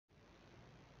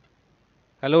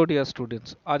Hello dear students,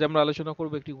 আজ আমরা আলোচনা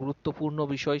করব একটি গুরুত্বপূর্ণ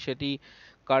বিষয়, সেটি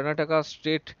কর্ণাটকা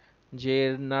স্টেট যে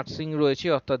নার্সিং রয়েছে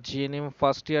অর্থাৎ জিএনএম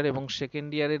ফার্স্ট ইয়ার এবং সেকেন্ড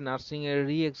ইয়ারের নার্সিংয়ের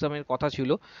রি এক্সামের কথা ছিল,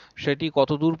 সেটি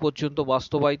কতদূর পর্যন্ত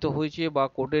বাস্তবায়িত হয়েছে বা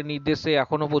কোর্টের নির্দেশে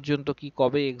এখনও পর্যন্ত কি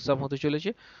কবে এক্সাম হতে চলেছে,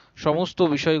 সমস্ত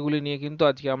বিষয়গুলি নিয়ে কিন্তু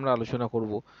আজকে আমরা আলোচনা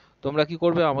করব। তোমরা কি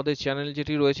করবে, আমাদের চ্যানেল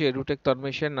যেটি রয়েছে এডুটেক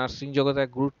তন্মেশন নার্সিং জগৎ এক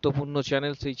গুরুত্বপূর্ণ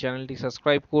চ্যানেল, সেই চ্যানেলটি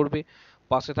সাবস্ক্রাইব করবে,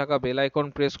 পাশে থাকা বেল আইকন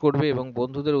প্রেস করবে এবং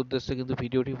বন্ধুদের উদ্দেশ্যে কিন্তু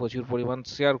ভিডিওটি প্রচুর পরিমাণ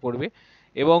শেয়ার করবে।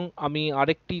 এবং আমি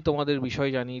আরেকটি তোমাদের বিষয়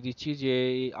জানিয়ে দিচ্ছি যে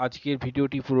আজকের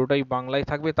ভিডিওটি পুরোটাই বাংলায়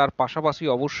থাকবে, তার পাশাপাশি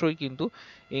অবশ্যই কিন্তু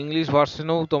ইংলিশ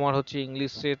ভার্সনেও তোমার হচ্ছে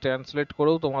ইংলিশে ট্রান্সলেট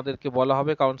করেও তোমাদেরকে বলা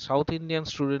হবে, কারণ সাউথ ইন্ডিয়ান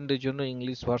স্টুডেন্টদের জন্য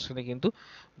ইংলিশ ভার্সনে কিন্তু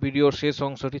ভিডিওর শেষ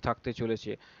অংশটি থাকতে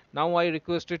চলেছে। Now I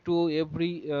requested to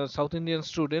every south Indian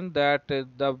student that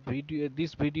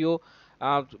this video,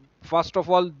 uh, first of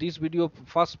all, this video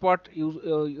first part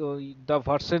the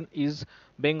version is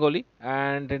Bengali,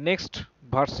 and the next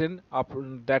version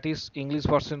that is English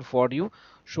version for you.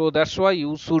 So that's why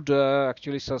you should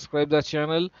actually subscribe the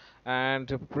channel and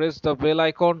press the bell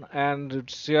icon and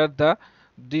share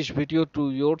this video to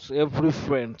yours every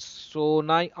friends. So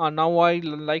now I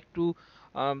like to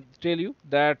tell you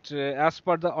that as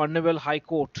per the Honorable High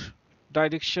Court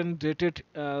direction dated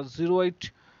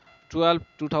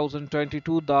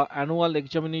 08/12/2022, the annual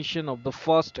examination of the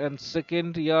first and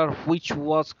second year, which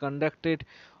was conducted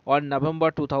on November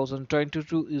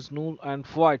 2022, is null and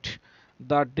void.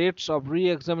 The dates of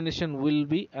re-examination will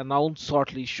be announced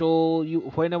shortly. So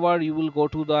whenever you will go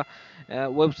to the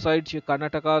website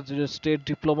Karnataka State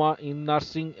Diploma in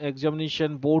Nursing Examination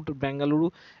Board Bengaluru,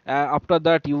 after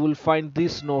that you will find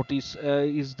this notice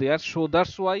is there. So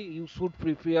that's why you should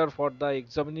prepare for the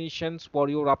examinations for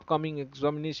your upcoming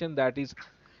examination, that is,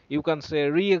 you can say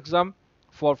re-exam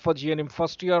for GNM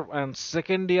first year and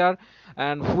second year,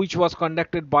 and which was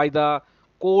conducted by the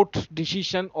court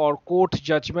decision or court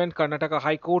judgment, Karnataka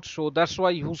High Court. So that's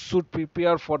why you should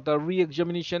prepare for the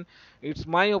re-examination. It's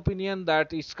my opinion, that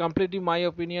it's completely my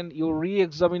opinion, your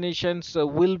re-examinations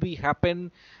will be happen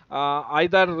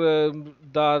either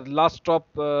the last of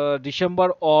December,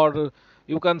 or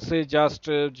you can say just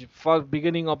for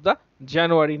beginning of the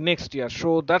January next year. So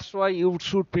that's why you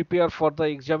should prepare for the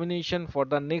examination for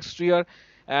the next year,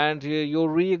 and your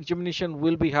re-examination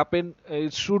will be happen.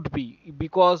 It should be,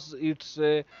 because it's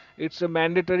a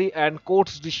mandatory and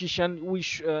court's decision.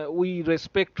 We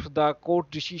respect the court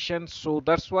decisions, so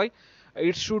that's why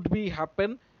it should be happen.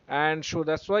 And so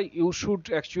that's why you should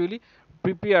actually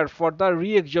prepare for the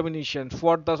re-examination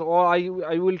for the, or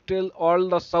I will tell all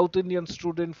the South Indian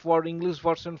student for English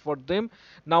version for them.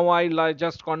 Now I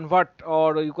just convert,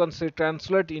 or you can say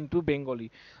translate into Bengali.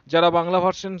 যারা Bangla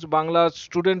version Bangla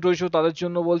student রয়েছে তাদের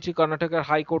জন্য বলছি, কর্ণাটকের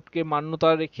হাইকোর্টকে মান্যতা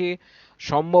রেখে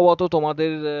সম্ভবত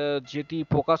তোমাদের যেটি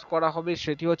প্রকাশ করা হবে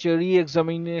সেটি হচ্ছে রি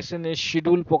এক্সামিনেশনের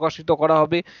শিডিউল প্রকাশিত করা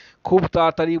হবে খুব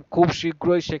তাড়াতাড়ি, খুব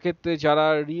শীঘ্রই। সেক্ষেত্রে যারা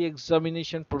রি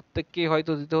এক্সামিনেশন প্রত্যেককেই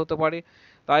হয়তো দিতে হতে পারে,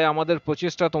 তাই আমাদের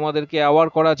প্রচেষ্টা তোমাদেরকে অ্যাওয়ার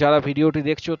করা। যারা ভিডিওটি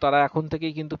দেখছো তারা এখন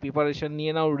থেকেই কিন্তু প্রিপারেশন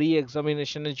নিয়ে নাও রি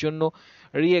এক্সামিনেশনের জন্য।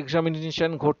 রি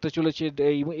এক্সামিনেশন ঘটতে চলেছে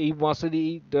এই মাসেরই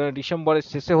ডিসেম্বরের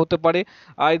শেষে হতে পারে,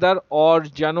 আইদার অর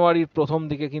জানুয়ারির প্রথম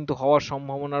দিকে কিন্তু হওয়ার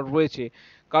সম্ভাবনা রয়েছে।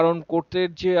 কারণ কোর্টের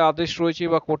যে আদেশ রয়েছে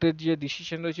বা কোর্টের যে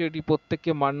ডিসিশন রয়েছে এটি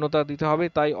প্রত্যেককে মান্যতা দিতে হবে,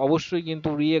 তাই অবশ্যই কিন্তু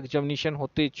রি এক্সামিনেশন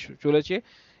হতে চলেছে।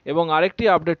 এবং আরেকটি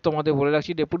আপডেট তোমাদের বলে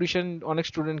রাখছি, ডেপুটেশন অনেক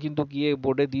স্টুডেন্ট কিন্তু গিয়ে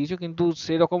বোর্ডে দিয়েছে, কিন্তু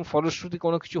সেরকম ফলশ্রুতি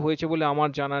কোনো কিছু হয়েছে বলে আমার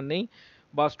জানা নেই,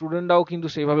 বা স্টুডেন্টরাও কিন্তু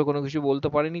সেইভাবে কোনো কিছু বলতে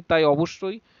পারেনি। তাই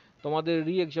অবশ্যই তোমাদের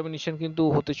রি এক্সামিনেশন কিন্তু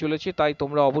হতে চলেছে, তাই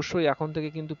তোমরা অবশ্যই এখন থেকে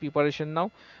কিন্তু প্রিপারেশন নাও।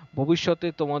 ভবিষ্যতে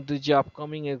তোমাদের যে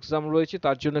আপকামিং এক্সাম রয়েছে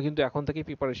তার জন্য কিন্তু এখন থেকেই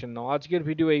প্রিপারেশন নাও। আজকের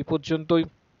ভিডিও এই পর্যন্তই।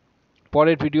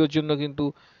 পরের ভিডিওর জন্য কিন্তু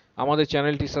আমাদের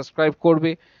চ্যানেলটি সাবস্ক্রাইব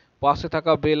করবে, পাশে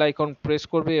থাকা বেল আইকন প্রেস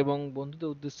করবে এবং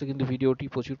বন্ধুদের উদ্দেশ্যে কিন্তু ভিডিওটি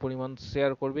প্রচুর পরিমাণ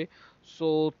শেয়ার করবে। So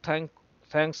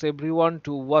thanks everyone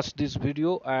to watch this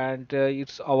video, and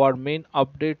it's our main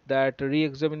update that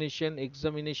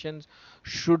examinations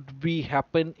should be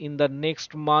happen in the next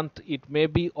month. It may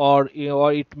be, or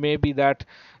it may be that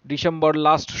December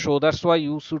last. So that's why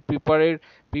you should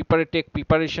take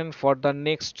preparation for the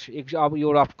next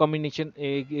your upcoming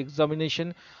examination,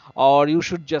 or you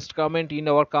should just comment in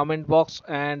our comment box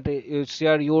and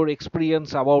share your experience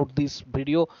about this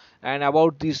video and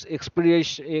about this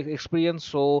experience.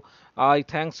 So I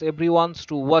thanks everyone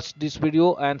to watch this video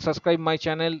and subscribe my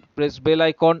channel, press bell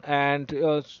icon, and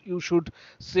you should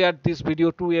share this video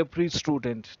to every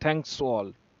student. Thanks all.